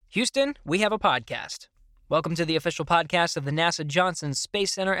Houston, we have a podcast. Welcome to the official podcast of the NASA Johnson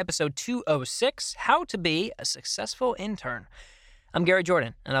Space Center, episode 206, How to Be a Successful Intern. I'm Gary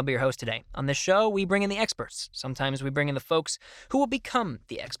Jordan, and I'll be your host today. On this show, we bring in the experts. Sometimes we bring in the folks who will become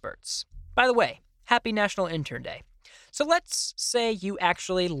the experts. By the way, happy National Intern Day. So let's say you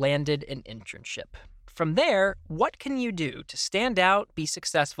actually landed an internship. From there, what can you do to stand out, be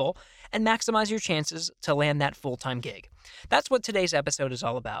successful, and maximize your chances to land that full-time gig? That's what today's episode is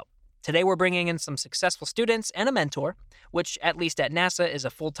all about. Today, we're bringing in some successful students and a mentor, which, at least at NASA, is a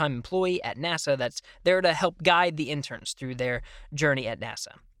full-time employee at NASA that's there to help guide the interns through their journey at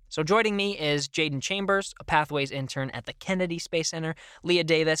NASA. So joining me is Jaden Chambers, a Pathways intern at the Kennedy Space Center, Leah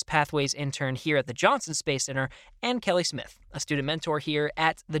Davis, Pathways intern here at the Johnson Space Center, and Kelly Smith, a student mentor here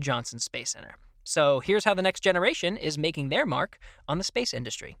at the Johnson Space Center. So here's how the next generation is making their mark on the space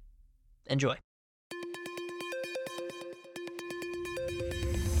industry. Enjoy.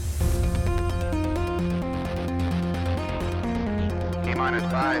 T-minus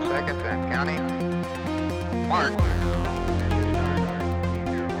 5 seconds and counting. Mark.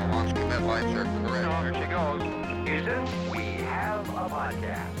 Launch commit lights are correct. Here she goes. Houston, we have a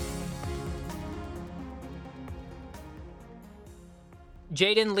podcast.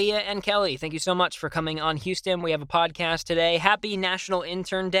 Jaden, Leah, and Kelly, thank you so much for coming on Houston. We have a podcast today. Happy National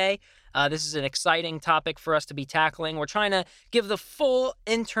Intern Day. This is an exciting topic for us to be tackling. We're trying to give the full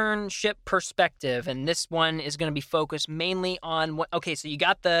internship perspective, and this one is going to be focused mainly on so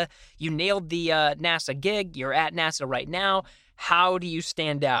you nailed the NASA gig. You're at NASA right now. How do you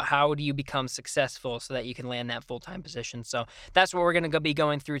stand out? How do you become successful so that you can land that full-time position? So that's what we're going to be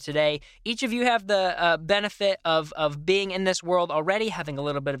going through today. Each of you have the benefit of being in this world already, having a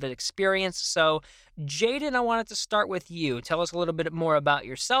little bit of an experience. So Jaden, I wanted to start with you. Tell us a little bit more about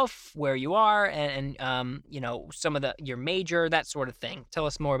yourself, where you are, and some of your major, that sort of thing. Tell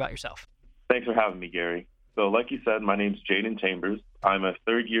us more about yourself. Thanks for having me, Gary. So like you said, my name's Jaden Chambers. I'm a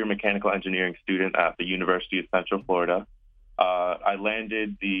third-year mechanical engineering student at the University of Central Florida. I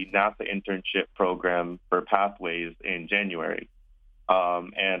landed the NASA internship program for Pathways in January,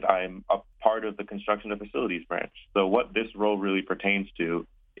 and I'm a part of the construction and facilities branch. So what this role really pertains to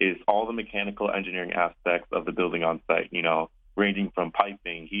is all the mechanical engineering aspects of the building on site, ranging from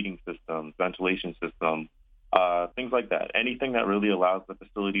piping, heating systems, ventilation systems, things like that. Anything that really allows the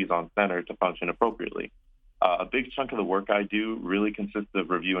facilities on center to function appropriately. A big chunk of the work I do really consists of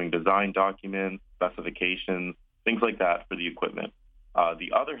reviewing design documents, specifications, things like that for the equipment.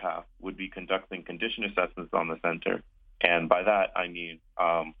 The other half would be conducting condition assessments on the center. And by that, I mean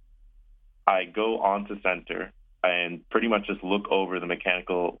I go onto center and pretty much just look over the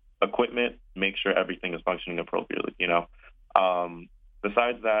mechanical equipment, make sure everything is functioning appropriately,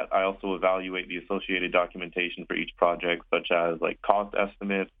 Besides that, I also evaluate the associated documentation for each project, such as cost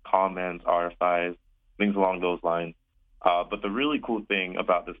estimates, comments, RFIs, things along those lines. But the really cool thing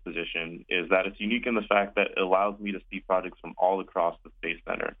about this position is that it's unique in the fact that it allows me to see projects from all across the Space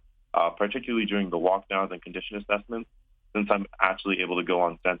Center, particularly during the walkdowns and condition assessments. Since I'm actually able to go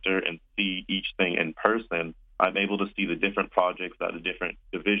on center and see each thing in person, I'm able to see the different projects that the different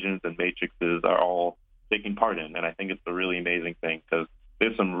divisions and matrices are all taking part in. And I think it's a really amazing thing because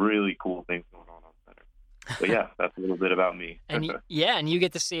there's some really cool things going on center. But yeah, that's a little bit about me. And you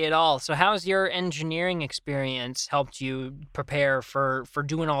get to see it all. So how's your engineering experience helped you prepare for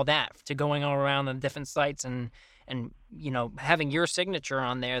doing all that, to going all around the different sites and having your signature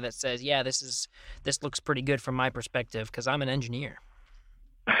on there that says, yeah, this looks pretty good from my perspective because I'm an engineer.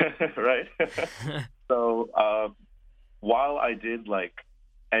 Right. So while I did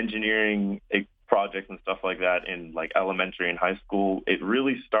engineering projects and stuff like that in elementary and high school, it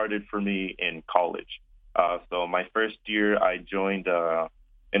really started for me in college. So my first year, I joined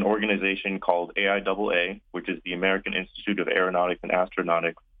an organization called AIAA, which is the American Institute of Aeronautics and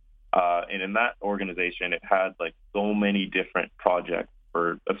Astronautics. And in that organization, it had so many different projects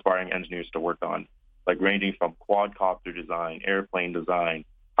for aspiring engineers to work on, ranging from quadcopter design, airplane design,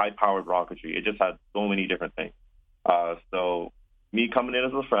 high-powered rocketry. It just had so many different things. So me coming in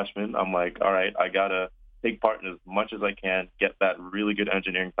as a freshman, I'm all right, I got to take part in as much as I can, get that really good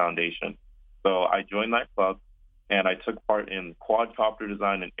engineering foundation. So I joined that club, and I took part in quadcopter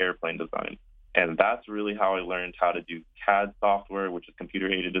design and airplane design. And that's really how I learned how to do CAD software, which is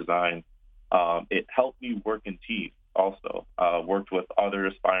computer-aided design. It helped me work in teams also, worked with other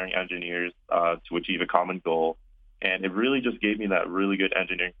aspiring engineers to achieve a common goal. And it really just gave me that really good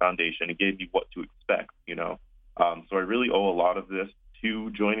engineering foundation. It gave me what to expect, So I really owe a lot of this to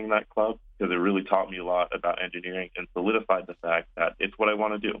joining that club because it really taught me a lot about engineering and solidified the fact that it's what I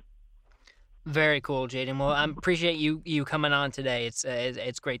want to do. Very cool, Jaden. Well, I appreciate you coming on today.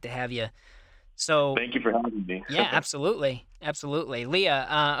 It's great to have you. So, Thank you for having me. yeah, absolutely. Absolutely.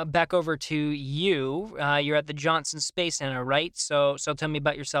 Leah, back over to you. You're at the Johnson Space Center, right? So tell me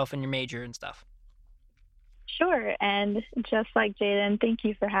about yourself and your major and stuff. Sure. And just like Jaden, thank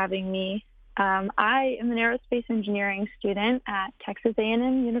you for having me. I am an aerospace engineering student at Texas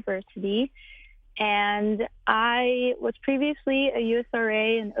A&M University, and I was previously a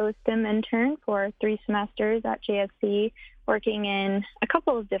USRA and OSTEM intern for 3 semesters at JSC, working in a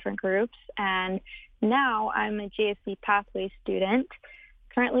couple of different groups, and now I'm a JSC Pathway student.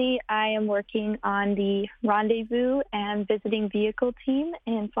 Currently, I am working on the rendezvous and visiting vehicle team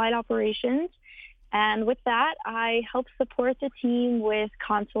in flight operations. And with that, I help support the team with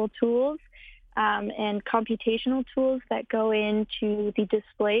console tools and computational tools that go into the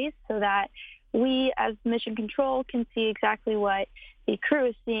displays so that we as mission control can see exactly what the crew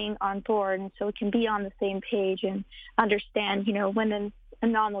is seeing on board, and so we can be on the same page and understand, when an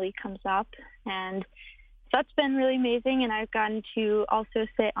anomaly comes up. And that's been really amazing, and I've gotten to also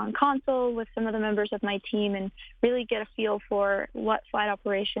sit on console with some of the members of my team and really get a feel for what flight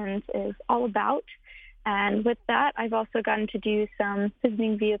operations is all about. And with that, I've also gotten to do some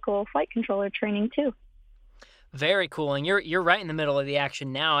visiting vehicle flight controller training too. Very cool, and you're right in the middle of the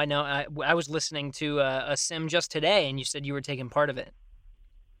action now. I know I was listening to a sim just today, and you said you were taking part of it.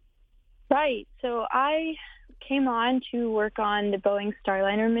 Right. So I came on to work on the Boeing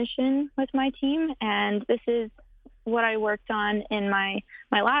Starliner mission with my team, and this is what I worked on in my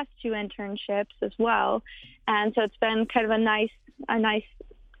last 2 internships as well. And so it's been kind of a nice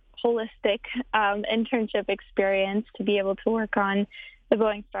holistic internship experience to be able to work on the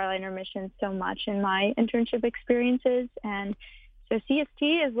Boeing Starliner mission so much in my internship experiences. And so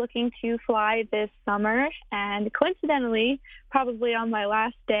CST is looking to fly this summer, and coincidentally, probably on my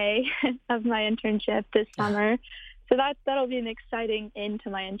last day of my internship this summer. So that'll be an exciting end to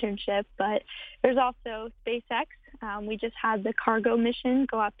my internship. But there's also SpaceX. We just had the cargo mission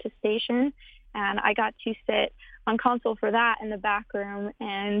go up to station, and I got to sit on console for that in the back room,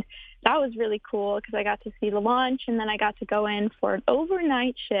 and that was really cool because I got to see the launch, and then I got to go in for an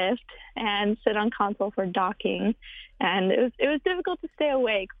overnight shift and sit on console for docking. And it was difficult to stay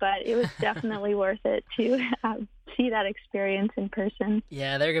awake, but it was definitely worth it to see that experience in person.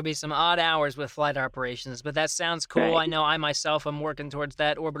 Yeah, there could be some odd hours with flight operations, but that sounds cool. Right. I know I myself am working towards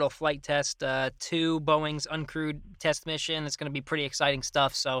that orbital flight test 2, Boeing's uncrewed test mission. It's going to be pretty exciting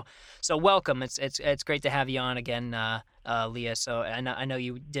stuff. So welcome. It's great to have you on again, Leah. So I know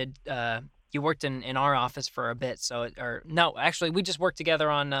you did. You worked in our office for a bit. No, actually, we just worked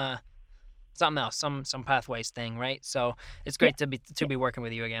together on something else, some pathways thing, right? So it's great to be working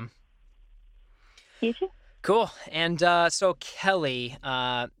with you again. You too. Cool. And so Kelly,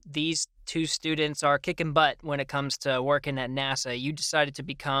 these 2 students are kicking butt when it comes to working at NASA. You decided to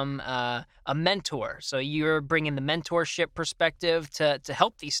become a mentor. So you're bringing the mentorship perspective to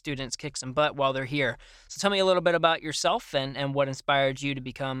help these students kick some butt while they're here. So tell me a little bit about yourself and what inspired you to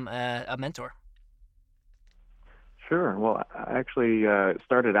become a mentor. Sure. Well, I actually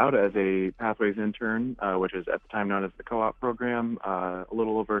started out as a Pathways intern, which is at the time known as the co-op program, a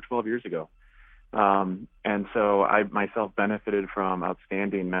little over 12 years ago. And so I myself benefited from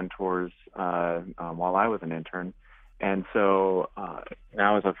outstanding mentors while I was an intern. And so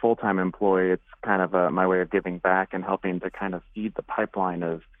now as a full-time employee, it's kind of my way of giving back and helping to kind of feed the pipeline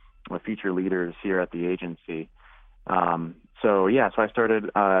of future leaders here at the agency. So I started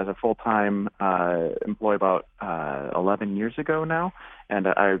as a full-time employee about 11 years ago now, and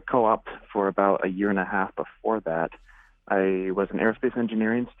I co-opted for about a year and a half before that. I was an aerospace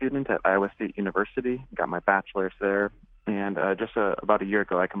engineering student at Iowa State University, got my bachelor's there, and just about a year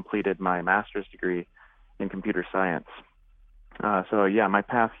ago I completed my master's degree in computer science. My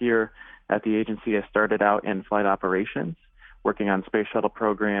path here at the agency has started out in flight operations, working on space shuttle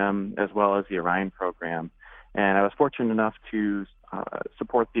program as well as the Orion program. And I was fortunate enough to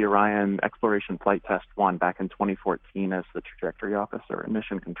support the Orion Exploration Flight Test 1 back in 2014 as the trajectory officer in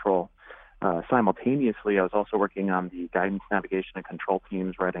mission control. Simultaneously, I was also working on the guidance, navigation, and control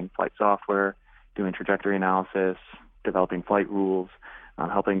teams, writing flight software, doing trajectory analysis, developing flight rules,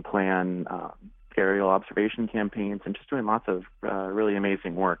 helping plan aerial observation campaigns, and just doing lots of really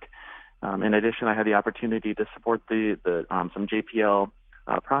amazing work. In addition, I had the opportunity to support some JPL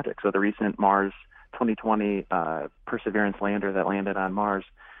projects. So the recent Mars 2020 Perseverance lander that landed on Mars,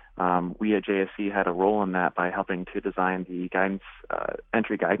 we at JSC had a role in that by helping to design the guidance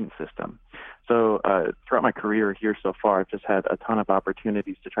entry guidance system. So throughout my career here so far, I've just had a ton of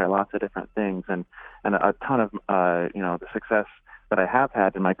opportunities to try lots of different things, and a ton of the success that I have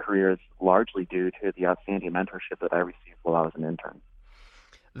had in my career is largely due to the outstanding mentorship that I received while I was an intern.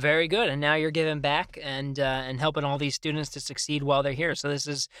 Very good, and now you're giving back and helping all these students to succeed while they're here. So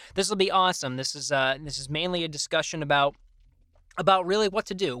this will be awesome. This is mainly a discussion about really what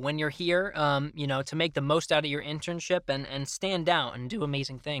to do when you're here, to make the most out of your internship and stand out and do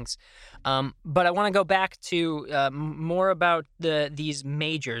amazing things. But I want to go back to more about these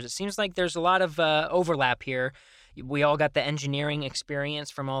majors. It seems like there's a lot of overlap here. We all got the engineering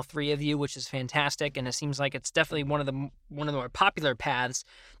experience from all three of you, which is fantastic, and it seems like it's definitely one of the more popular paths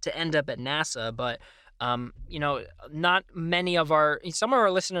to end up at NASA. But not many of some of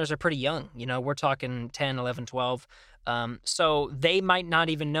our listeners are pretty young. We're talking 10, 11, 12. So they might not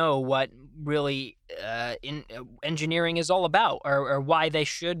even know what really engineering is all about or why they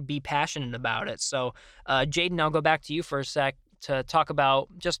should be passionate about it. So, Jaden, I'll go back to you for a sec to talk about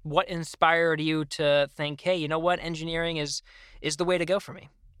just what inspired you to think, hey, you know what, engineering is the way to go for me.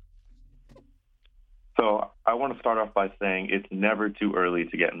 So I want to start off by saying it's never too early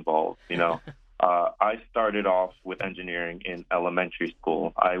to get involved. I started off with engineering in elementary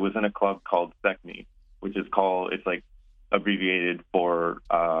school. I was in a club called SECME, which is it's like abbreviated for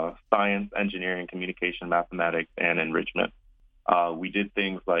science, engineering, communication, mathematics, and enrichment. We did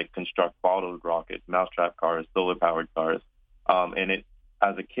things like construct bottled rockets, mousetrap cars, solar-powered cars. And it,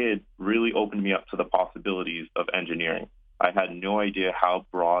 as a kid, really opened me up to the possibilities of engineering. I had no idea how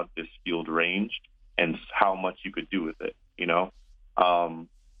broad this field ranged and how much you could do with it,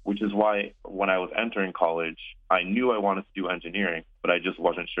 which is why when I was entering college, I knew I wanted to do engineering, but I just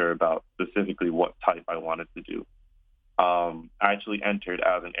wasn't sure about specifically what type I wanted to do. I actually entered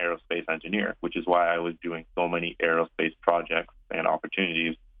as an aerospace engineer, which is why I was doing so many aerospace projects and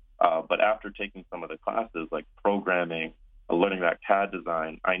opportunities. But after taking some of the classes like programming, learning that CAD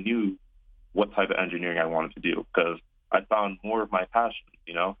design, I knew what type of engineering I wanted to do because I found more of my passion,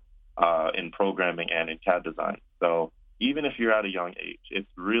 in programming and in CAD design. So even if you're at a young age, it's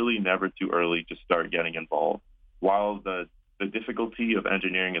really never too early to start getting involved. While the difficulty of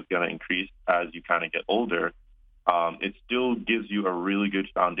engineering is going to increase as you kind of get older, it still gives you a really good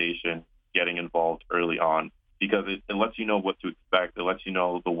foundation getting involved early on because it lets you know what to expect. It lets you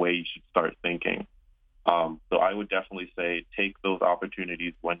know the way you should start thinking. So I would definitely say take those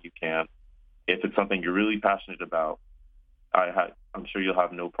opportunities when you can. If it's something you're really passionate about, I'm sure you'll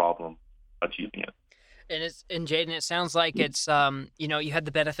have no problem achieving it. And Jaden, it sounds like it's you had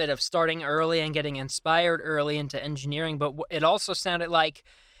the benefit of starting early and getting inspired early into engineering, but it also sounded like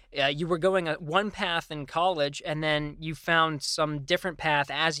you were going one path in college and then you found some different path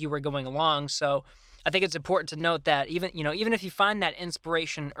as you were going along. So I think it's important to note that even if you find that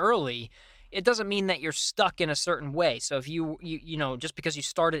inspiration early, it doesn't mean that you're stuck in a certain way. So if you just because you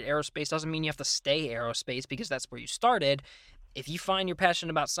started aerospace doesn't mean you have to stay aerospace because that's where you started. If you find you're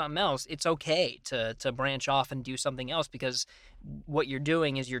passionate about something else, it's okay to branch off and do something else because what you're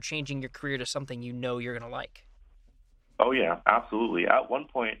doing is you're changing your career to something you're going to like. Oh, yeah, absolutely. At one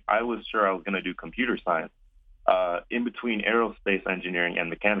point, I was sure I was going to do computer science. In between aerospace engineering and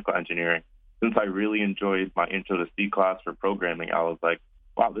mechanical engineering, since I really enjoyed my Intro to C class for programming, I was like,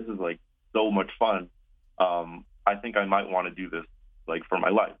 wow, this is like so much fun. I think I might want to do this like for my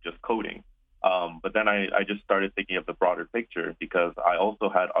life, just coding. But then I just started thinking of the broader picture because I also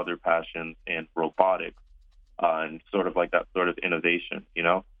had other passions in robotics and sort of like that sort of innovation,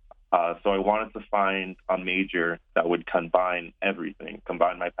 So I wanted to find a major that would combine everything,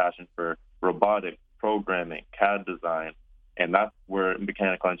 combine my passion for robotics, programming, CAD design, and that's where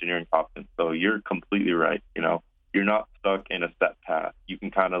mechanical engineering pops in. So you're completely right. You're not stuck in a set path. You can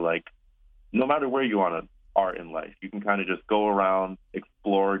kind of like, no matter where you are in life, you can kind of just go around,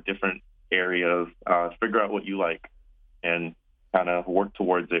 explore different areas, figure out what you like, and kind of work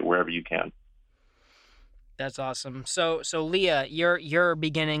towards it wherever you can. That's awesome. So Leah, your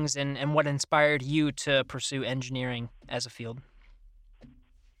beginnings and what inspired you to pursue engineering as a field?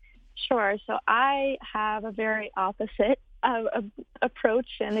 Sure. So I have a very opposite approach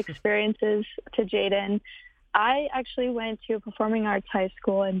and experiences to Jaden. I actually went to a performing arts high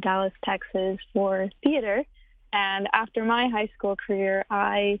school in Dallas, Texas for theater. And after my high school career,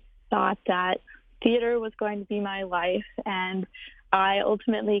 I thought that theater was going to be my life. And I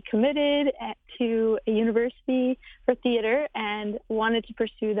ultimately committed to a university for theater and wanted to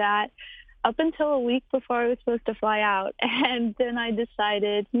pursue that up until a week before I was supposed to fly out. And then I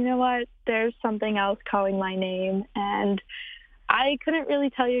decided, you know what, there's something else calling my name. And I couldn't really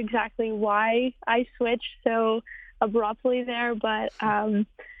tell you exactly why I switched so abruptly there, but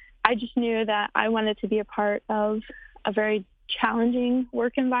I just knew that I wanted to be a part of a very challenging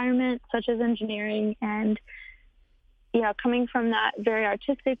work environment, such as engineering. And coming from that very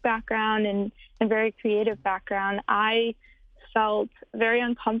artistic background and very creative background, I felt very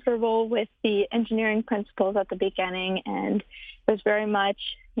uncomfortable with the engineering principles at the beginning, and it was very much,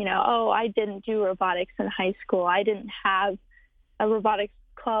 I didn't do robotics in high school. I didn't have a robotics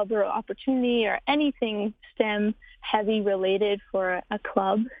club or opportunity or anything STEM heavy related for a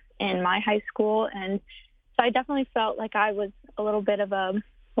club in my high school. And so I definitely felt like I was a little bit of a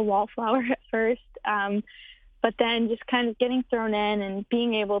wallflower at first. But then just kind of getting thrown in and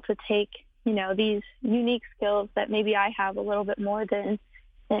being able to take, these unique skills that maybe I have a little bit more than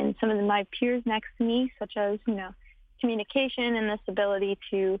some of my peers next to me, such as, communication and this ability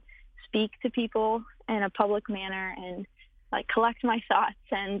to speak to people in a public manner and collect my thoughts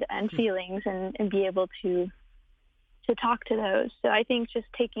and feelings and be able to talk to those. So I think just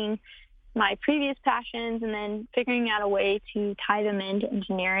taking my previous passions and then figuring out a way to tie them into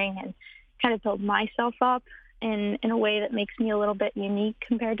engineering and kind of build myself up in a way that makes me a little bit unique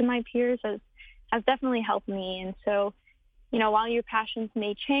compared to my peers has definitely helped me. And so, while your passions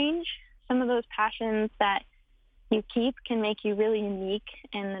may change, some of those passions that you keep can make you really unique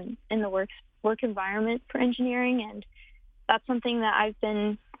in the work environment for engineering. And that's something that I've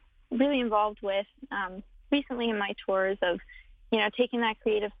been really involved with recently in my tours of, taking that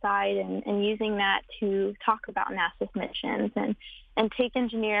creative side and using that to talk about NASA's missions and take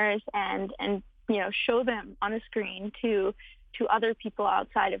engineers and show them on a screen to other people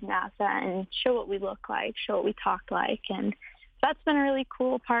outside of NASA and show what we look like, show what we talk like. And that's been a really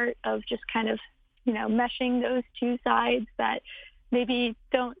cool part of just kind of, meshing those two sides that maybe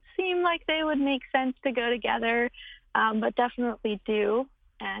don't seem like they would make sense to go together, but definitely do.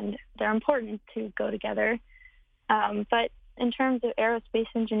 And they're important to go together. But in terms of aerospace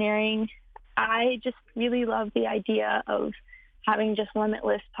engineering, I just really love the idea of having just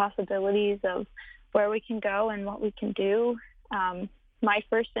limitless possibilities of where we can go and what we can do. My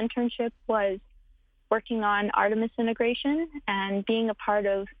first internship was working on Artemis integration and being a part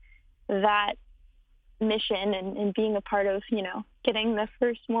of that mission and being a part of, getting the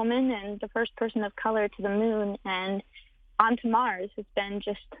first woman and the first person of color to the moon and onto Mars has been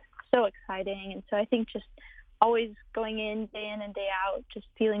just so exciting. And so I think just always going in and day out, just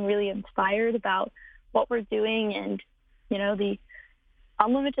feeling really inspired about what we're doing and, the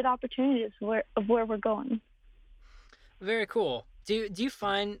unlimited opportunities of where we're going. Very cool. Do you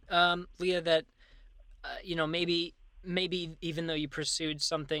find, Leah, that maybe even though you pursued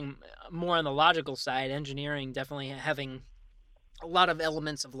something more on the logical side, engineering definitely having a lot of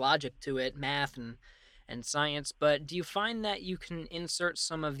elements of logic to it, math and science, but do you find that you can insert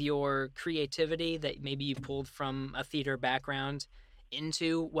some of your creativity that maybe you pulled from a theater background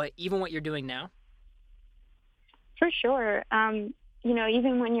into what you're doing now? For sure.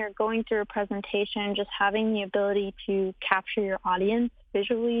 Even when you're going through a presentation, just having the ability to capture your audience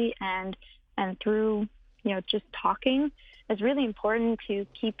visually and through, just talking is really important to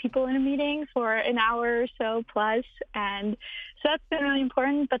keep people in a meeting for an hour or so plus. And so that's been really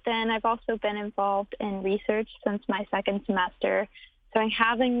important. But then I've also been involved in research since my second semester. So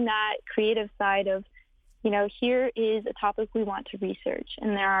having that creative side of, here is a topic we want to research.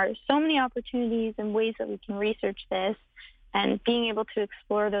 And there are so many opportunities and ways that we can research this, and being able to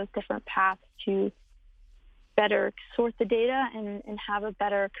explore those different paths to better sort the data and have a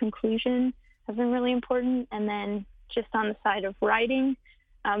better conclusion has been really important. And then just on the side of writing,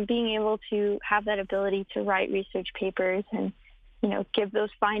 being able to have that ability to write research papers and, give those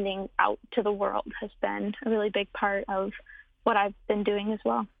findings out to the world has been a really big part of what I've been doing as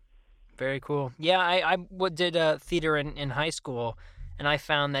well. Very cool. Yeah, I did theater in high school, and I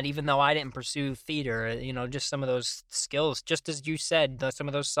found that even though I didn't pursue theater, just some of those skills, just as you said, some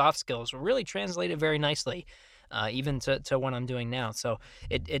of those soft skills were really translated very nicely, even to what I'm doing now. So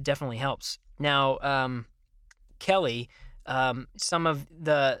it definitely helps. Now, Kelly, some of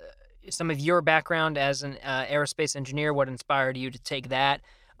your background as an aerospace engineer, what inspired you to take that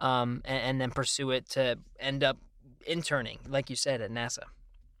and then pursue it to end up interning, like you said, at NASA?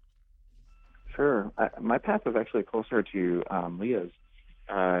 Sure. My path was actually closer to Leah's.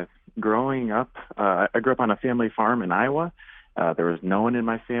 Growing up, I grew up on a family farm in Iowa. There was no one in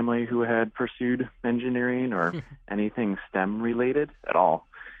my family who had pursued engineering or anything STEM related at all.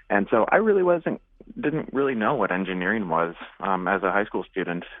 And so I really didn't really know what engineering was as a high school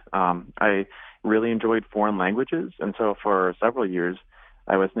student. I really enjoyed foreign languages. And so for several years,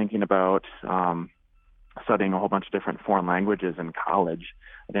 I was thinking about studying a whole bunch of different foreign languages in college.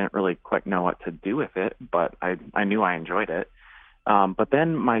 I didn't really quite know what to do with it, but I knew I enjoyed it. But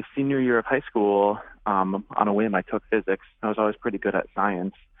then my senior year of high school, on a whim, I took physics. I was always pretty good at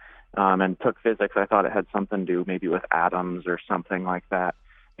science. and took physics. I thought it had something to do maybe with atoms or something like that,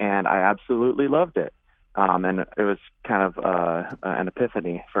 and I absolutely loved it. And it was kind of an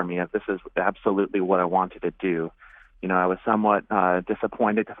epiphany for me of this is absolutely what I wanted to do. I was somewhat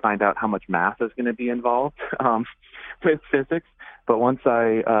disappointed to find out how much math is going to be involved with physics. But once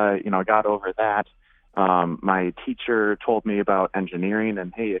I, got over that, my teacher told me about engineering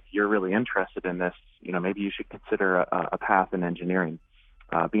and, hey, if you're really interested in this, maybe you should consider a path in engineering.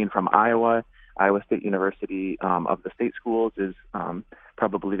 Being from Iowa State University of the state schools is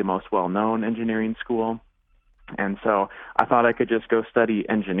probably the most well-known engineering school. And so I thought I could just go study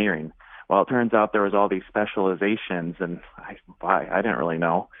engineering. Well, it turns out there was all these specializations, and I didn't really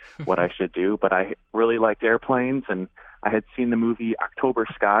know what I should do, but I really liked airplanes, and I had seen the movie October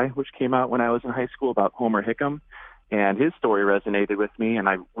Sky, which came out when I was in high school about Homer Hickam, and his story resonated with me, and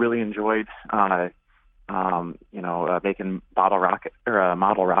I really enjoyed, making model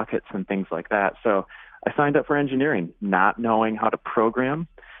rockets and things like that. So I signed up for engineering, not knowing how to program.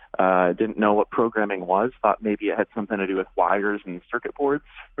 Didn't know what programming was, thought maybe it had something to do with wires and circuit boards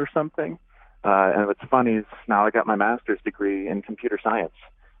or something. And what's funny is now I got my master's degree in computer science,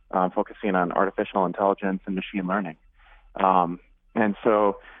 focusing on artificial intelligence and machine learning. And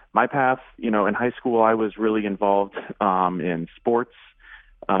so my path, in high school, I was really involved in sports,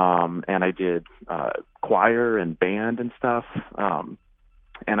 and I did choir and band and stuff.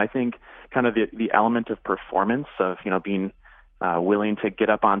 And I think kind of the element of performance of, being willing to get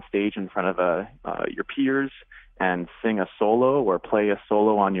up on stage in front of your peers and sing a solo or play a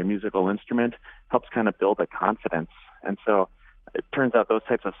solo on your musical instrument helps kind of build a confidence. And so it turns out those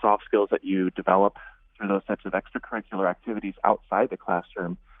types of soft skills that you develop through those types of extracurricular activities outside the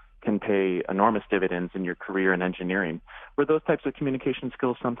classroom can pay enormous dividends in your career in engineering, where those types of communication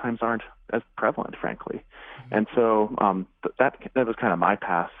skills sometimes aren't as prevalent, frankly. And so that was kind of my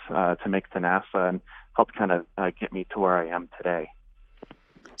path to make to NASA and helped kind of get me to where I am today.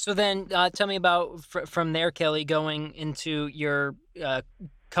 So then tell me about, from there, Kelly, going into your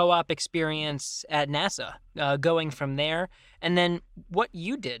co-op experience at NASA, going from there, and then what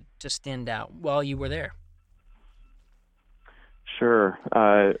you did to stand out while you were there. Sure.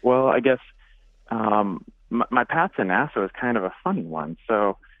 Well, I guess my path to NASA was kind of a funny one.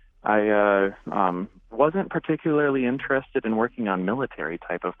 So I wasn't particularly interested in working on military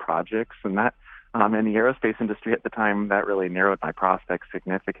type of projects, and that in the aerospace industry at the time, that really narrowed my prospects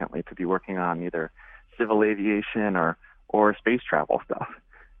significantly to be working on either civil aviation or space travel stuff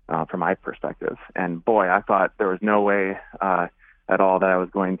from my perspective. And boy, I thought there was no way at all that I was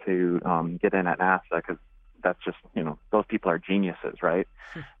going to get in at NASA, because that's just, those people are geniuses, right?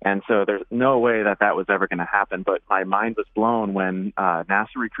 And so there's no way that was ever going to happen. But my mind was blown when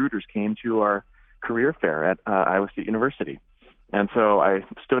NASA recruiters came to our career fair at Iowa State University. And so I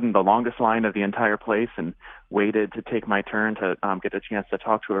stood in the longest line of the entire place and waited to take my turn to get a chance to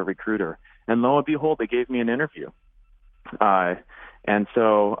talk to a recruiter. And lo and behold, they gave me an interview. And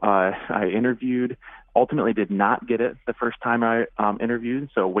so I interviewed, ultimately did not get it the first time I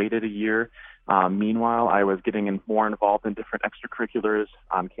interviewed, so waited a year. Meanwhile, I was getting more involved in different extracurriculars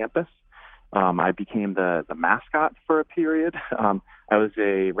on campus. I became the mascot for a period. I was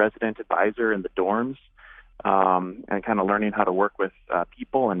a resident advisor in the dorms, and kind of learning how to work with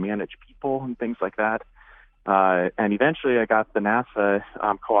people and manage people and things like that. And eventually I got the NASA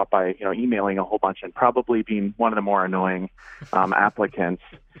co-op by emailing a whole bunch and probably being one of the more annoying applicants.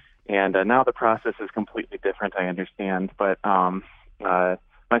 And now the process is completely different, I understand. But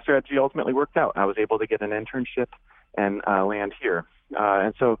my strategy ultimately worked out. I was able to get an internship and land here.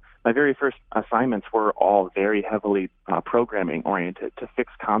 And so my very first assignments were all very heavily programming oriented to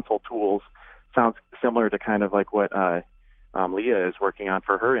fix console tools. Sounds similar to kind of like what Leah is working on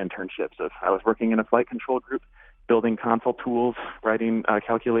for her internships. I was working in a flight control group, building console tools, writing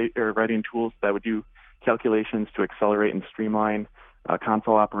tools that would do calculations to accelerate and streamline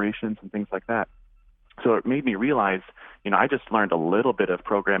console operations and things like that. So it made me realize, I just learned a little bit of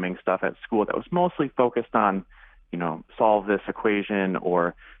programming stuff at school that was mostly focused on, solve this equation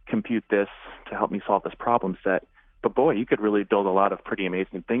or compute this to help me solve this problem set. But boy, you could really build a lot of pretty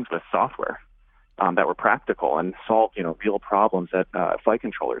amazing things with software that were practical and solved, real problems that flight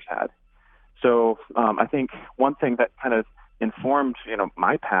controllers had. So I think one thing that kind of informed,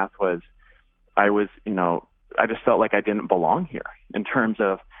 my path was I just felt like I didn't belong here in terms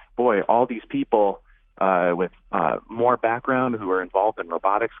of, boy, all these people with more background who are involved in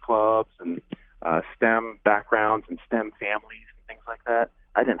robotics clubs and STEM backgrounds and STEM families and things like that.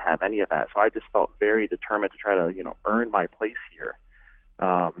 I didn't have any of that. So I just felt very determined to try to, earn my place here.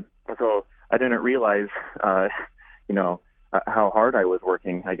 So I didn't realize, how hard I was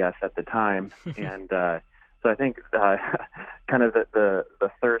working, I guess, at the time. And so I think kind of the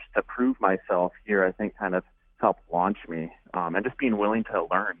thirst to prove myself here, I think, kind of helped launch me. And just being willing to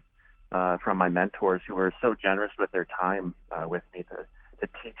learn from my mentors who were so generous with their time with me to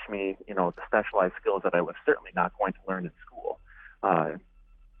teach me, the specialized skills that I was certainly not going to learn in school.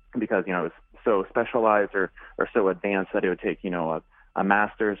 Because, it was so specialized or so advanced that it would take, a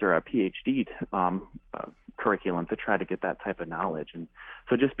master's or a PhD curriculum to try to get that type of knowledge. And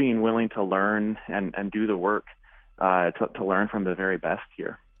so just being willing to learn and do the work to learn from the very best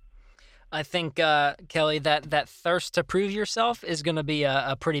here. I think, Kelly, that thirst to prove yourself is going to be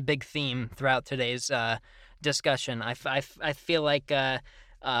a pretty big theme throughout today's discussion. I feel like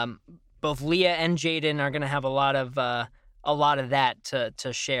both Leah and Jaden are going to have a lot of that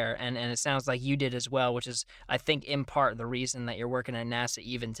to share, and it sounds like you did as well, which is, I think, in part the reason that you're working at NASA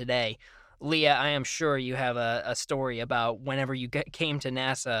even today. Leah, I am sure you have a story about whenever you came to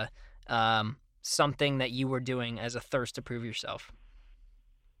NASA, something that you were doing as a thirst to prove yourself.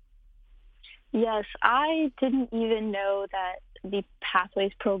 Yes, I didn't even know that the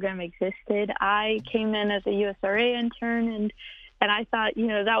Pathways program existed. I came in as a USRA intern, and I thought,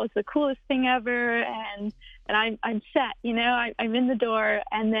 that was the coolest thing ever, and I'm set, I'm in the door.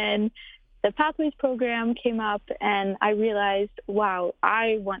 And then the Pathways program came up, and I realized, wow,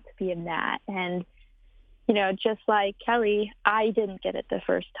 I want to be in that. And, just like Kelly, I didn't get it the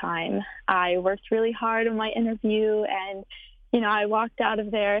first time. I worked really hard on my interview, and I walked out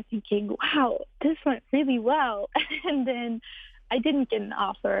of there thinking, wow, this went really well. And then I didn't get an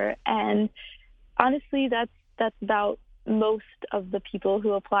offer. And honestly, that's about most of the people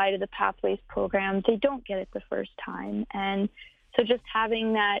who apply to the Pathways program. They don't get it the first time. And so just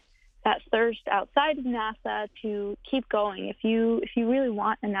having that thirst outside of NASA to keep going. If you really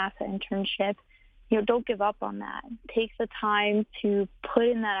want a NASA internship, don't give up on that. Take the time to put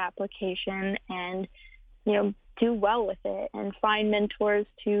in that application and, do well with it, and find mentors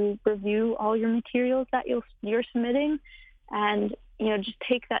to review all your materials that you're submitting, and just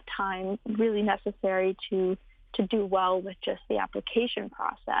take that time really necessary to do well with just the application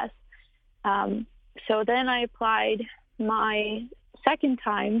process. So then I applied my second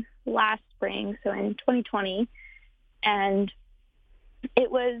time last spring, so in 2020, and it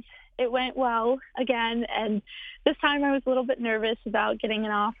went well again, and this time I was a little bit nervous about getting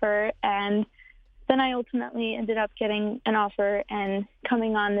an offer, and then I ultimately ended up getting an offer and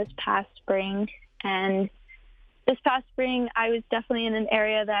coming on this past spring. And this past spring, I was definitely in an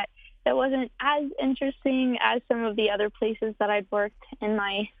area that wasn't as interesting as some of the other places that I'd worked in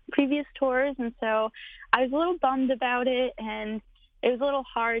my previous tours. And so I was a little bummed about it, and it was a little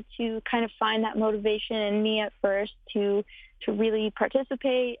hard to kind of find that motivation in me at first to really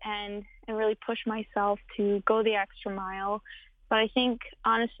participate and really push myself to go the extra mile. But I think,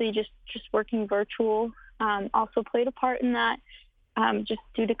 honestly, just working virtual also played a part in that, just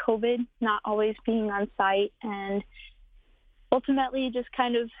due to COVID, not always being on site, and ultimately just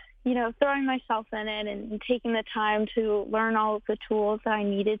kind of, throwing myself in it and taking the time to learn all of the tools that I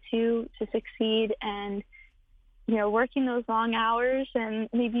needed to succeed, and, working those long hours and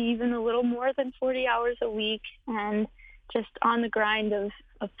maybe even a little more than 40 hours a week, and just on the grind of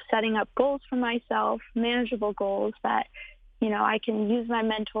setting up goals for myself, manageable goals that I can use my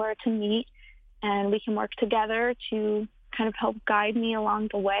mentor to meet, and we can work together to kind of help guide me along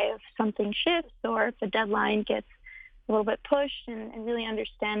the way if something shifts or if the deadline gets a little bit pushed, and really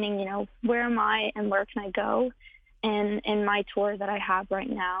understanding, where am I and where can I go in my tour that I have right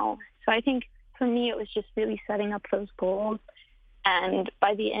now. So I think for me, it was just really setting up those goals. And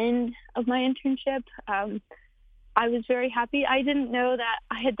by the end of my internship, I was very happy. I didn't know that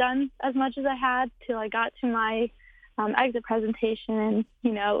I had done as much as I had till I got to my exit presentation, and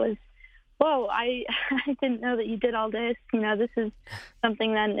it was, whoa, I didn't know that you did all this. This is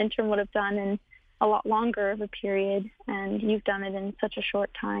something that an intern would have done in a lot longer of a period, and you've done it in such a short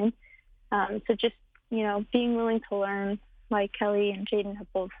time. So just being willing to learn, like Kelly and Jaden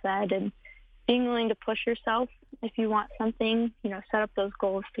have both said, and being willing to push yourself if you want something, set up those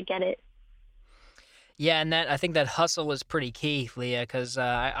goals to get it. Yeah, and I think that hustle is pretty key, Leah, because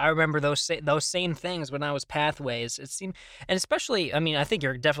I remember those same things when I was Pathways. It seemed, and especially, I think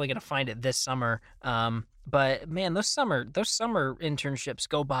you're definitely going to find it this summer. But man, those summer internships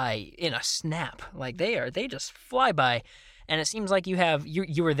go by in a snap. Like they just fly by, and it seems like you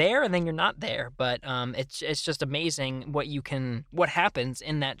were there and then you're not there. But it's just amazing what happens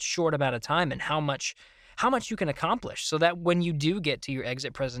in that short amount of time, and how much you can accomplish, so that when you do get to your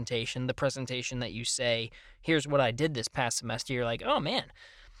exit presentation, the presentation that you say, here's what I did this past semester, you're like, oh man,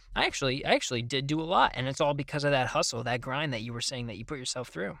 I actually did do a lot, and it's all because of that hustle, that grind that you were saying that you put yourself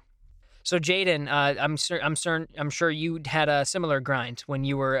through. So Jaden, I'm sure you had a similar grind when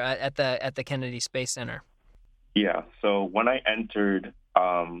you were at the Kennedy Space Center. Yeah. So when I entered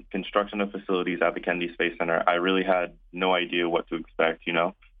construction of facilities at the Kennedy Space Center, I really had no idea what to expect.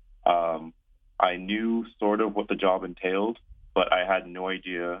 I knew sort of what the job entailed, but I had no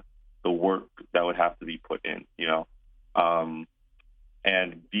idea the work that would have to be put in.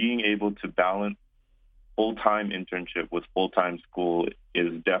 And being able to balance full-time internship with full-time school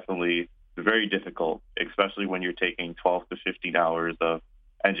is definitely very difficult, especially when you're taking 12 to 15 hours of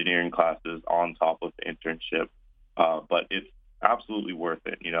engineering classes on top of the internship. But it's absolutely worth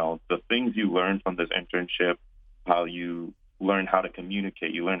it. The things you learn from this internship, how you learn how to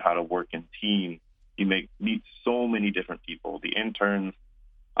communicate, you learn how to work in teams, you meet so many different people. The interns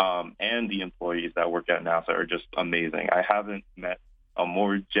and the employees that work at NASA are just amazing. I haven't met a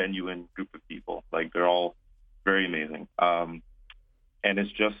more genuine group of people. Like, they're all very amazing. And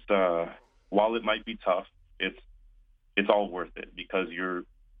it's just, while it might be tough, it's all worth it because you're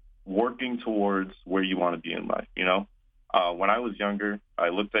working towards where you want to be in life. When I was younger, I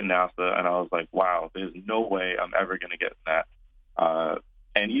looked at NASA and I was like, wow, there's no way I'm ever going to get that.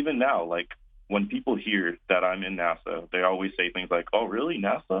 And even now, like, when people hear that I'm in NASA, they always say things like, oh, really,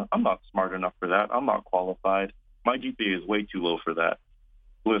 NASA? I'm not smart enough for that. I'm not qualified. My GPA is way too low for that.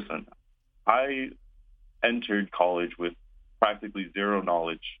 Listen, I entered college with practically zero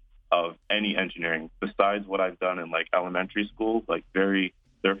knowledge of any engineering besides what I've done in like elementary school, like very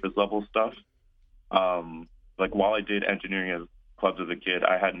surface level stuff. Like, while I did engineering as clubs as a kid,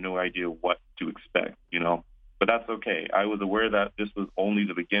 I had no idea what to expect, but that's okay. I was aware that this was only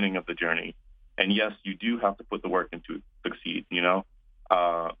the beginning of the journey. And yes, you do have to put the work in to succeed.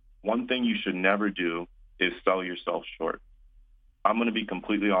 One thing you should never do is sell yourself short. I'm going to be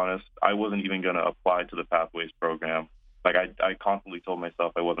completely honest. I wasn't even going to apply to the Pathways program. Like, I constantly told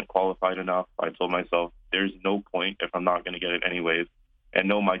myself I wasn't qualified enough. I told myself there's no point if I'm not going to get it anyways. And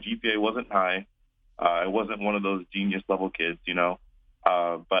no, my GPA wasn't high. I wasn't one of those genius level kids,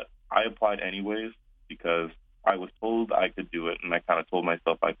 but I applied anyways because I was told I could do it, and I kind of told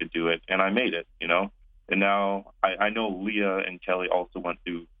myself I could do it, and I made it, And now I know Leah and Kelly also went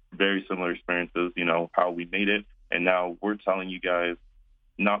through very similar experiences, how we made it. And now we're telling you guys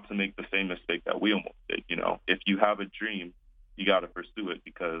not to make the same mistake that we almost did. If you have a dream, you got to pursue it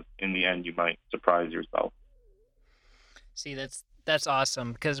because in the end, you might surprise yourself. See, that's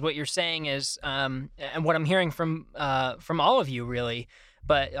awesome because what you're saying is, and what I'm hearing from all of you really,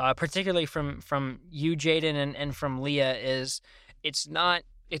 but particularly from you, Jaden, and from Leah, is it's not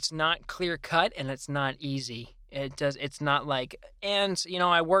clear cut and it's not easy. It's not like, and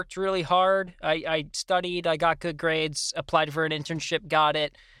I worked really hard. I studied, I got good grades, applied for an internship, got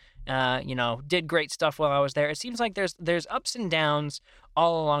it. Did great stuff while I was there. It seems like there's ups and downs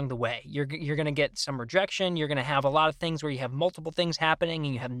all along the way. You're going to get some rejection. You're going to have a lot of things where you have multiple things happening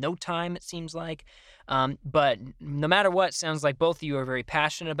and you have no time, it seems like. But no matter what, it sounds like both of you are very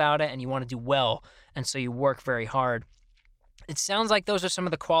passionate about it and you want to do well. And so you work very hard. It sounds like those are some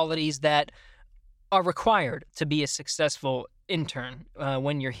of the qualities that are required to be a successful intern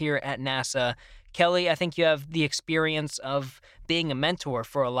when you're here at NASA. Kelly, I think you have the experience of being a mentor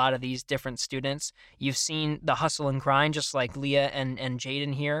for a lot of these different students. You've seen the hustle and grind, just like Leah and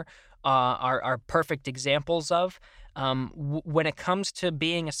Jaden here are perfect examples of. When it comes to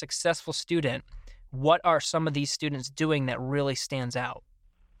being a successful student, what are some of these students doing that really stands out?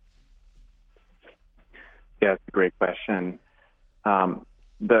 Yeah, it's a great question.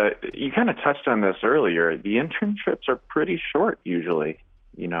 You kind of touched on this earlier. The internships are pretty short usually,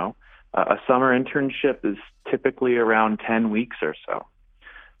 A summer internship is typically around 10 weeks or so.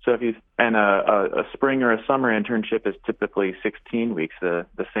 So a spring or a summer internship is typically 16 weeks, the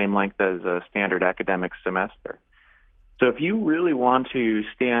same length as a standard academic semester. So if you really want to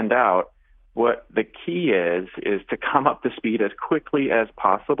stand out, what the key is to come up to speed as quickly as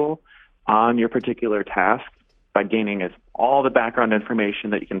possible on your particular task by gaining all the background information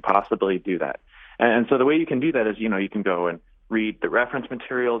that you can possibly do that. And so the way you can do that is, you can go and read the reference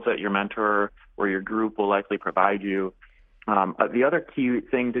materials that your mentor or your group will likely provide you. The other key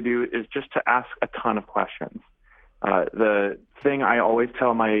thing to do is just to ask a ton of questions. The thing I always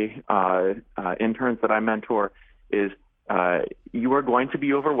tell my interns that I mentor is you are going to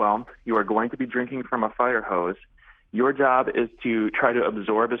be overwhelmed. You are going to be drinking from a fire hose. Your job is to try to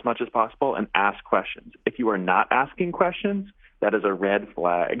absorb as much as possible and ask questions. If you are not asking questions, that is a red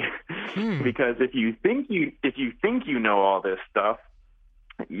flag. Because if you think you know all this stuff,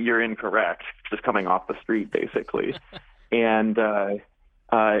 you're incorrect. Just coming off the street, basically. And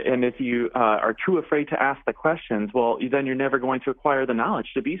And if you are too afraid to ask the questions, well, then you're never going to acquire the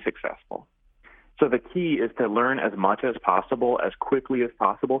knowledge to be successful. So the key is to learn as much as possible, as quickly as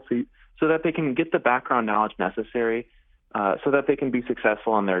possible, so that they can get the background knowledge necessary so that they can be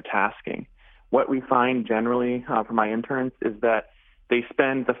successful in their tasking. What we find generally for my interns is that they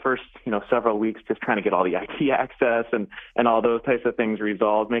spend the first, several weeks just trying to get all the IT access and all those types of things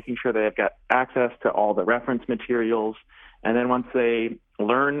resolved, making sure they've got access to all the reference materials. And then once they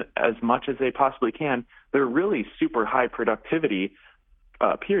learn as much as they possibly can, their really super high productivity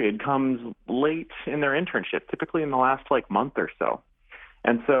period comes late in their internship, typically in the last month or so.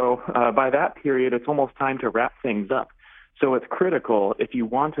 And so by that period, it's almost time to wrap things up. So it's critical if you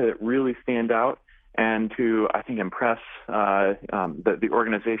want to really stand out and to, I think, impress the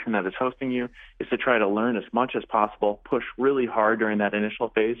organization that is hosting you, is to try to learn as much as possible, push really hard during that initial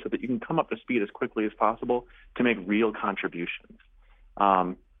phase so that you can come up to speed as quickly as possible to make real contributions.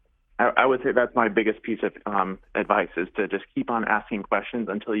 I would say that's my biggest piece of advice, is to just keep on asking questions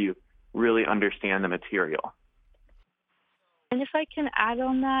until you really understand the material. And if I can add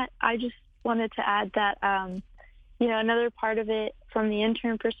on that, I just wanted to add that, another part of it from the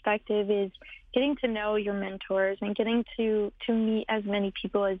intern perspective is getting to know your mentors and getting to meet as many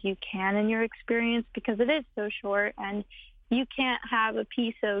people as you can in your experience, because it is so short and you can't have a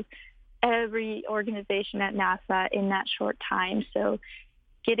piece of every organization at NASA in that short time. So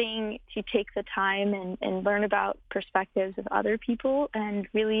getting to take the time and learn about perspectives of other people and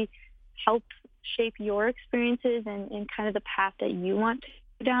really help shape your experiences and kind of the path that you want to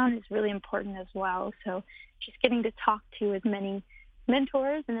go down is really important as well. So just getting to talk to as many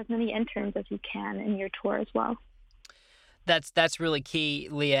mentors and as many interns as you can in your tour as well. That's really key,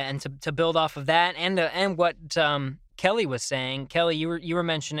 Leah. And to build off of that and what Kelly was saying, Kelly, you were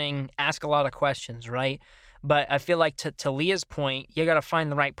mentioning ask a lot of questions, right? But I feel like to Leah's point, you got to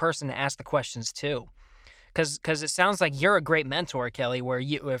find the right person to ask the questions to. Because it sounds like you're a great mentor, Kelly, where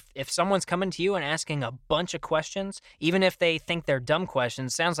if someone's coming to you and asking a bunch of questions, even if they think they're dumb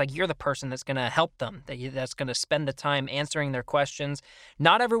questions, sounds like you're the person that's going to help them, that's going to spend the time answering their questions.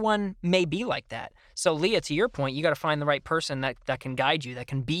 Not everyone may be like that. So, Leah, to your point, you got to find the right person that can guide you, that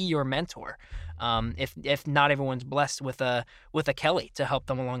can be your mentor. If not everyone's blessed with a Kelly to help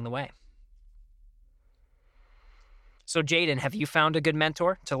them along the way. So, Jaden, have you found a good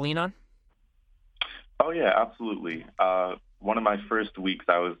mentor to lean on? Oh, yeah, absolutely. One of my first weeks,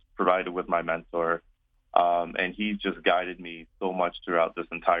 I was provided with my mentor, and he just guided me so much throughout this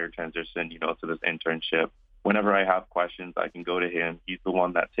entire transition, to this internship. Whenever I have questions, I can go to him. He's the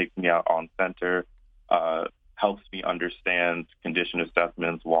one that takes me out on center, helps me understand condition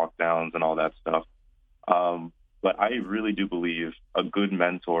assessments, walkdowns, and all that stuff. But I really do believe a good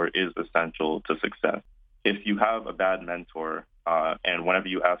mentor is essential to success. If you have a bad mentor, and whenever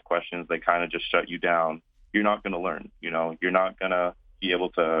you ask questions, they kind of just shut you down, you're not going to learn. You're not going to be able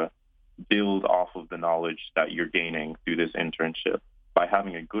to build off of the knowledge that you're gaining through this internship. By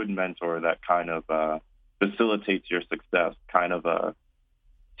having a good mentor that kind of facilitates your success, kind of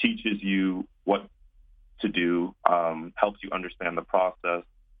teaches you what to do, helps you understand the process,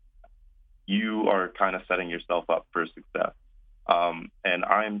 you are kind of setting yourself up for success. And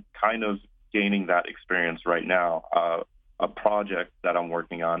I'm kind of gaining that experience right now. A project that I'm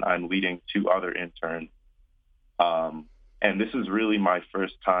working on, I'm leading 2 other interns. And this is really my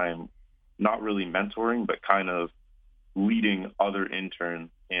first time, not really mentoring, but kind of leading other interns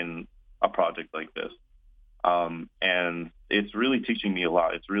in a project like this. And it's really teaching me a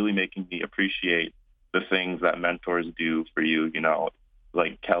lot. It's really making me appreciate the things that mentors do for you,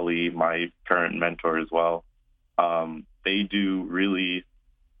 like Kelly, my current mentor as well. They do really,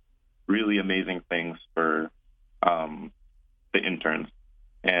 really amazing things for the interns.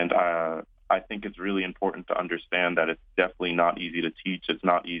 And I think it's really important to understand that it's definitely not easy to teach. It's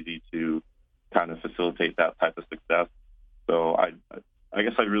not easy to kind of facilitate that type of success. So I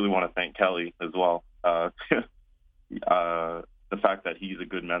guess I really want to thank Kelly as well. The fact that he's a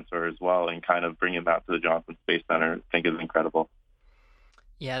good mentor as well and kind of bringing that to the Johnson Space Center, I think is incredible.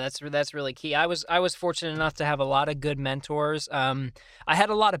 Yeah, that's really key. I was fortunate enough to have a lot of good mentors. I had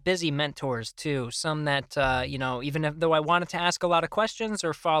a lot of busy mentors too. Some that even though I wanted to ask a lot of questions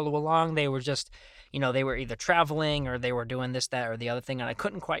or follow along, they were just, they were either traveling or they were doing this, that, or the other thing, and I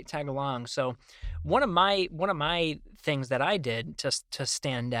couldn't quite tag along. So, one of my things that I did to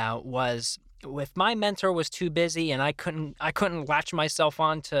stand out was, if my mentor was too busy and I couldn't latch myself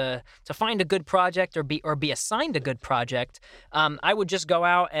on to find a good project or be assigned a good project, I would just go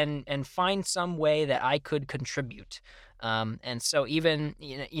out and find some way that I could contribute. And so even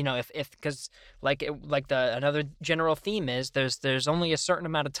if because another general theme is there's only a certain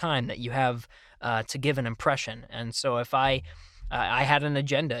amount of time that you have to give an impression. And so if I had an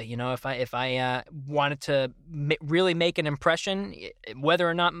agenda, if I wanted to really make an impression, whether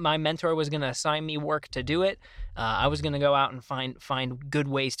or not my mentor was going to assign me work to do it, I was going to go out and find good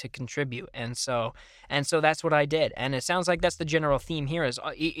ways to contribute. And so that's what I did. And it sounds like that's the general theme here is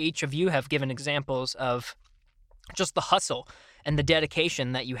each of you have given examples of just the hustle and the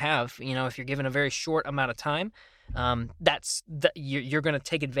dedication that you have. If you're given a very short amount of time, you're going to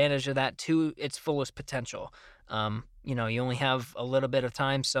take advantage of that to its fullest potential. You only have a little bit of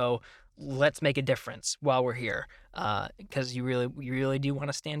time, so let's make a difference while we're here, because you really do want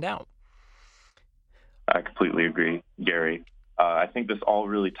to stand out. I completely agree, Gary. I think this all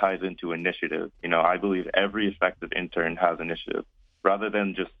really ties into initiative. I believe every effective intern has initiative. Rather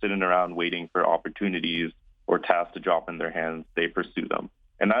than just sitting around waiting for opportunities or tasks to drop in their hands, they pursue them.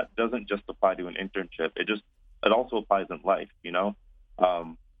 And that doesn't just apply to an internship. It also applies in life,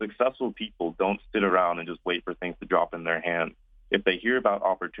 Successful people don't sit around and just wait for things to drop in their hands. If they hear about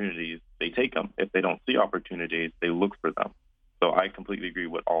opportunities, they take them. If they don't see opportunities, they look for them. So I completely agree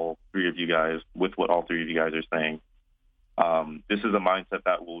with what all three of you guys are saying. This is a mindset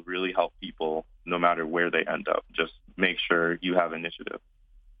that will really help people no matter where they end up. Just make sure you have initiative.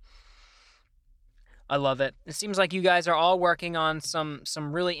 I love it. It seems like you guys are all working on some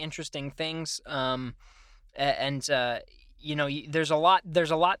really interesting things. There's a lot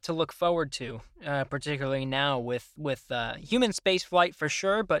to look forward to, particularly now with human space flight for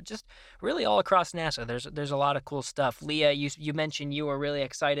sure, but just really all across NASA. There's a lot of cool stuff. Leah, you mentioned you were really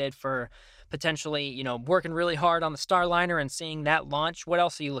excited for potentially working really hard on the Starliner and seeing that launch. What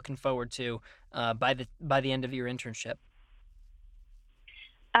else are you looking forward to by the end of your internship?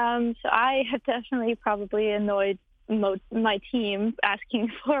 So I have definitely probably annoyed my team asking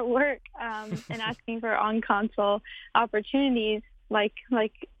for work and asking for on-console opportunities. Like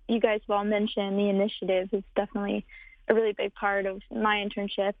you guys have all mentioned, the initiative is definitely a really big part of my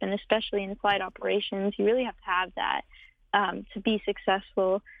internship, and especially in flight operations, you really have to have that to be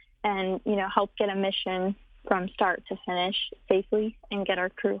successful and help get a mission from start to finish safely and get our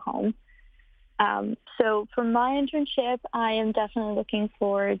crew home. So for my internship, I am definitely looking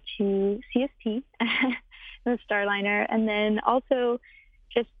forward to CST, the Starliner, and then also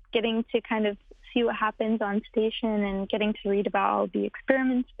just getting to kind of see what happens on station and getting to read about all the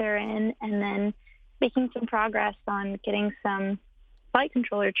experiments they're in, and then making some progress on getting some flight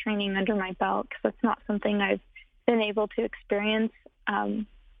controller training under my belt, because that's not something I've been able to experience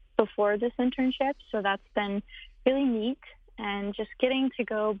before this internship. So that's been really neat. And just getting to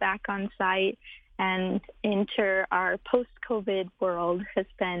go back on site and enter our post-COVID world has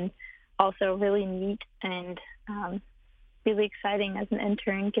been also really neat and really exciting as an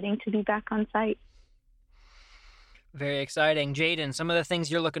intern, getting to be back on site. Very exciting. Jaden, some of the things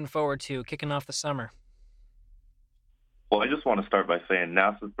you're looking forward to kicking off the summer. Well, I just want to start by saying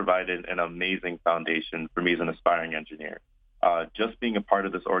NASA's provided an amazing foundation for me as an aspiring engineer. Just being a part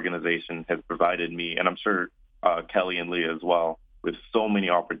of this organization has provided me, and I'm sure Kelly and Leah as well, with so many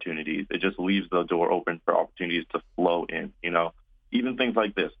opportunities. It just leaves the door open for opportunities to flow in, Even things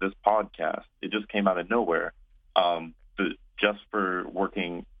like this podcast, it just came out of nowhere. Just for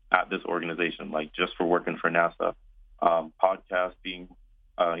working at this organization, like just for working for NASA, podcasts being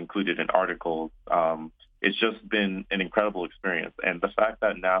included in articles. It's just been an incredible experience. And the fact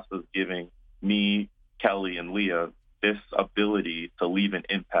that NASA is giving me, Kelly, and Leah this ability to leave an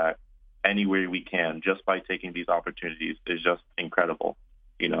impact anywhere we can just by taking these opportunities is just incredible.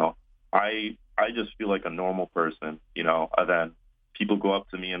 I just feel like a normal person, and then people go up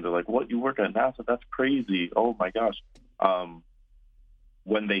to me and they're like, "What, you work at NASA? That's crazy. Oh my gosh."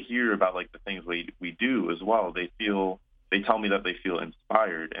 When they hear about like the things we do as well, they tell me that they feel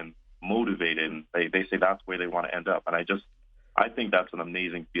inspired and motivated, and they say that's where they want to end up. And I think that's an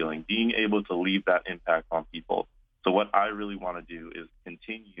amazing feeling, being able to leave that impact on people. So what I really want to do is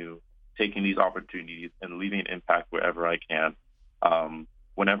continue taking these opportunities and leaving an impact wherever I can.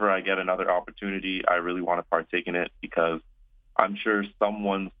 Whenever I get another opportunity, I really want to partake in it, because I'm sure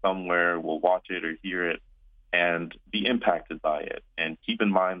someone somewhere will watch it or hear it and be impacted by it, and keep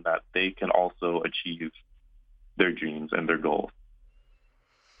in mind that they can also achieve their dreams and their goals.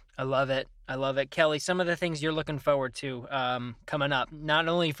 I love it. Kelly, some of the things you're looking forward to coming up, not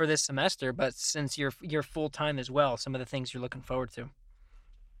only for this semester, but since you're full-time as well, some of the things you're looking forward to.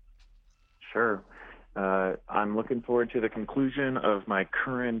 Sure. I'm looking forward to the conclusion of my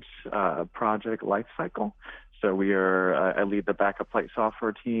current project life cycle. So I lead the backup flight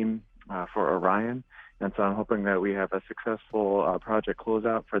software team for Orion, And so I'm hoping that we have a successful project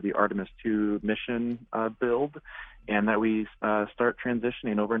closeout for the Artemis II mission build, and that we start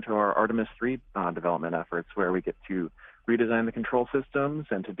transitioning over into our Artemis III development efforts, where we get to redesign the control systems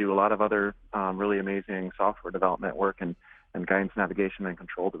and to do a lot of other really amazing software development work and guidance, navigation, and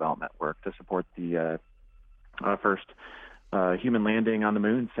control development work to support the first human landing on the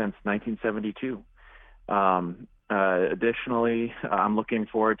moon since 1972. Additionally, I'm looking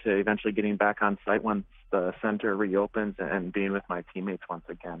forward to eventually getting back on site once the center reopens and being with my teammates once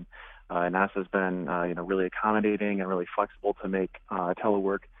again. NASA's been, really accommodating and really flexible to make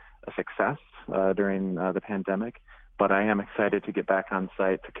telework a success during the pandemic. But I am excited to get back on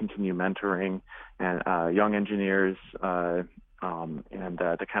site to continue mentoring and young engineers and to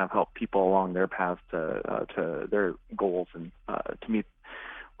kind of help people along their path to their goals and to meet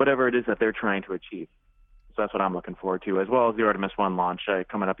whatever it is that they're trying to achieve. So that's what I'm looking forward to, as well as the Artemis I launch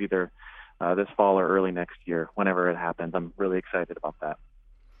coming up either this fall or early next year, whenever it happens. I'm really excited about that.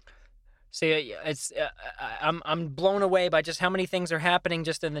 See, I'm blown away by just how many things are happening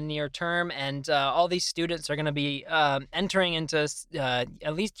just in the near term, and all these students are going to be entering into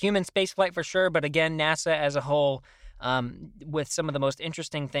at least human spaceflight for sure, but again, NASA as a whole, with some of the most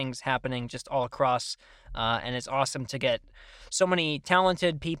interesting things happening just all across, and it's awesome to get so many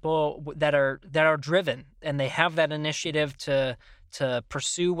talented people that are driven, and they have that initiative to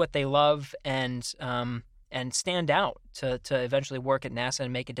pursue what they love and stand out to eventually work at NASA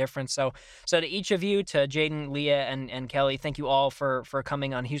and make a difference. So to each of you, to Jaden, Leah, and Kelly, thank you all for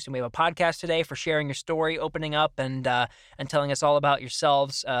coming on Houston We Have a Podcast today, for sharing your story, opening up, and telling us all about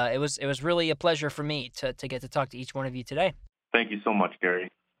yourselves. It was really a pleasure for me to get to talk to each one of you today. Thank you so much,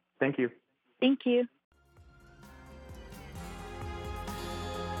 Gary. Thank you. Thank you.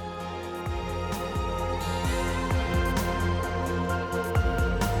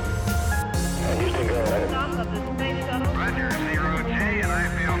 Houston, go ahead. Stop of the space shuttle. Roger, 0J, and I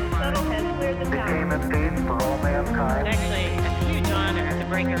feel Shuttle has cleared the tower. became a day for all mankind. Actually a huge honor to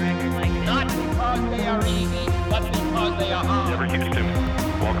break a record like this. Not because they are easy, but because they are hard. Never Houston,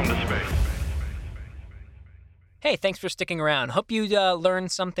 welcome to space. Hey, thanks for sticking around. Hope you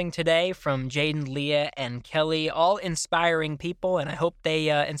learned something today from Jaden, Leah, and Kelly, all inspiring people, and I hope they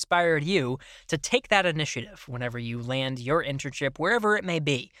inspired you to take that initiative whenever you land your internship, wherever it may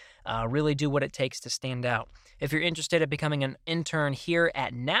be. Really do what it takes to stand out. If you're interested in becoming an intern here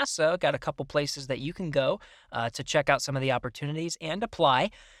at NASA, got a couple places that you can go to check out some of the opportunities and apply.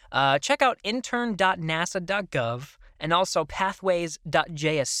 Check out intern.nasa.gov and also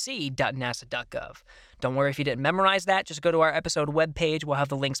pathways.jsc.nasa.gov. Don't worry if you didn't memorize that. Just go to our episode webpage. We'll have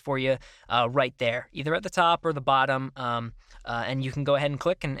the links for you right there, either at the top or the bottom. And you can go ahead and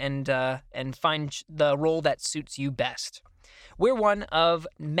click and find the role that suits you best. We're one of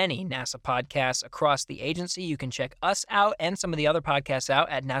many NASA podcasts across the agency. You can check us out and some of the other podcasts out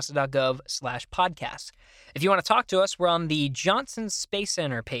at nasa.gov/podcasts. If you want to talk to us, we're on the Johnson Space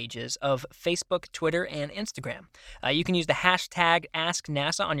Center pages of Facebook, Twitter, and Instagram. You can use the hashtag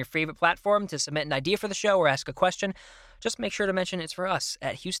AskNASA on your favorite platform to submit an idea for the show or ask a question. Just make sure to mention it's for us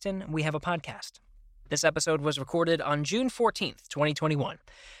at Houston We Have a Podcast. This episode was recorded on June 14th, 2021.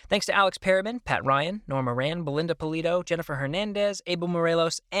 Thanks to Alex Perriman, Pat Ryan, Norma Rand, Belinda Polito, Jennifer Hernandez, Abel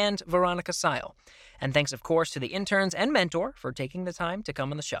Morelos, and Veronica Sile. And thanks, of course, to the interns and mentor for taking the time to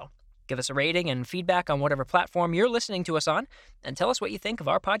come on the show. Give us a rating and feedback on whatever platform you're listening to us on, and tell us what you think of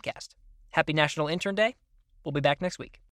our podcast. Happy National Intern Day. We'll be back next week.